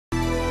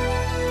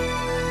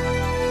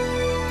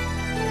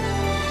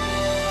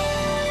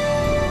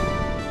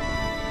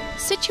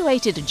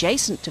situated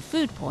adjacent to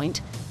Food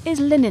Point, is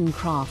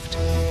Linencraft.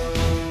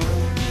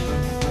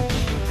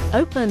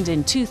 Opened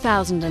in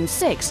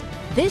 2006,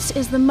 this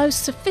is the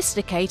most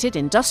sophisticated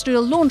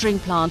industrial laundering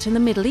plant in the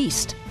Middle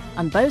East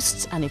and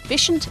boasts an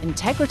efficient,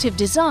 integrative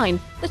design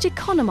that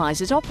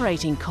economizes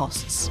operating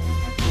costs.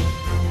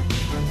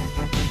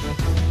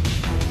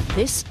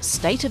 This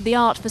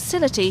state-of-the-art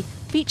facility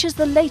features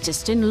the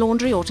latest in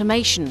laundry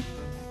automation,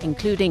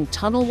 including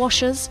tunnel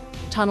washers,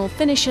 tunnel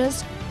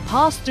finishers,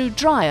 pass-through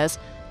dryers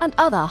and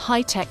other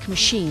high-tech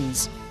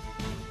machines.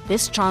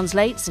 This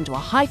translates into a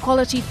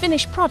high-quality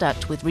finished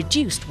product with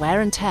reduced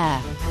wear and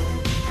tear.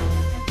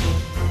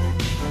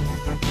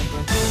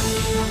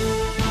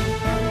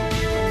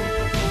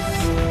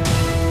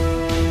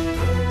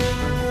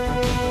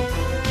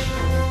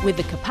 With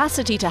the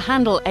capacity to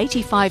handle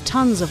 85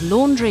 tons of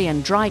laundry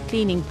and dry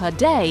cleaning per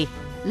day,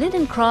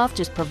 Linencraft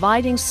is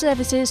providing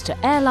services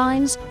to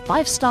airlines,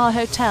 five-star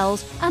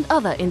hotels and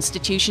other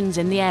institutions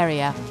in the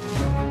area.